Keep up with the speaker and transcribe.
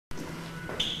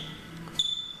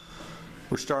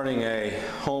We're starting a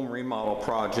home remodel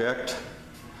project.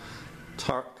 It's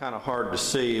kind of hard to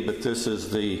see, but this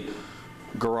is the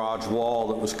garage wall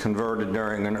that was converted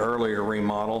during an earlier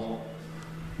remodel,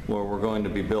 where we're going to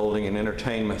be building an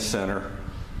entertainment center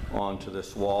onto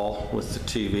this wall with the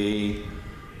TV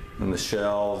and the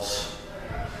shelves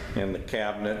and the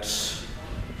cabinets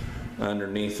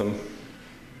underneath them.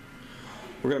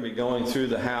 We're going to be going through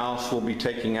the house. We'll be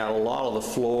taking out a lot of the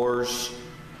floors.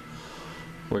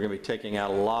 We're going to be taking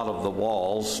out a lot of the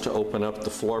walls to open up the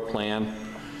floor plan,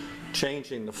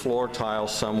 changing the floor tile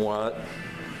somewhat,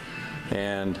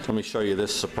 and let me show you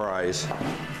this surprise.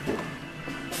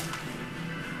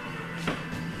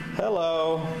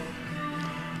 Hello!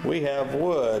 We have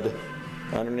wood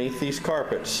underneath these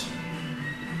carpets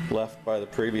left by the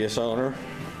previous owner,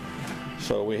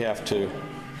 so we have to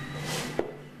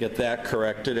get that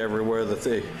corrected everywhere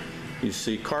that you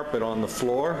see carpet on the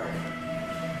floor.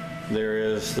 There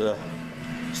is the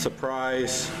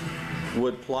surprise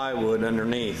wood plywood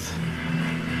underneath.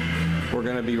 We're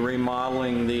going to be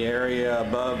remodeling the area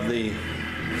above the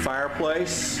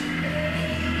fireplace.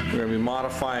 We're going to be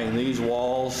modifying these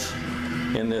walls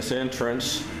in this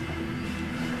entrance.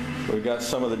 We've got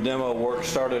some of the demo work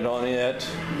started on it,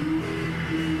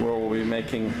 where we'll be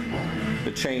making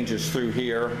the changes through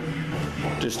here,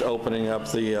 just opening up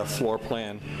the floor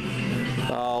plan.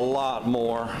 A lot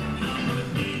more.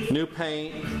 New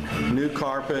paint, new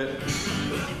carpet,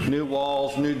 new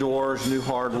walls, new doors, new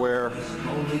hardware.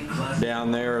 Down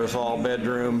there is all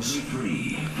bedrooms.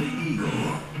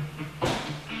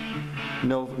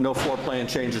 No floor plan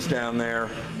changes down there.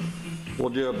 We'll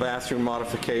do a bathroom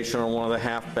modification on one of the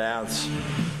half baths,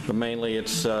 but mainly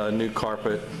it's new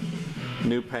carpet,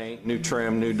 new paint, new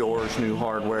trim, new doors, new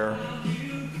hardware.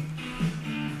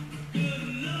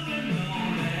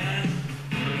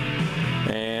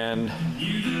 And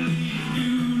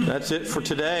that's it for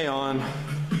today on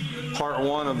part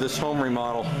one of this home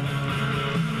remodel.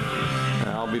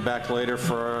 I'll be back later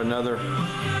for another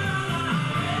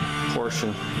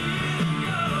portion.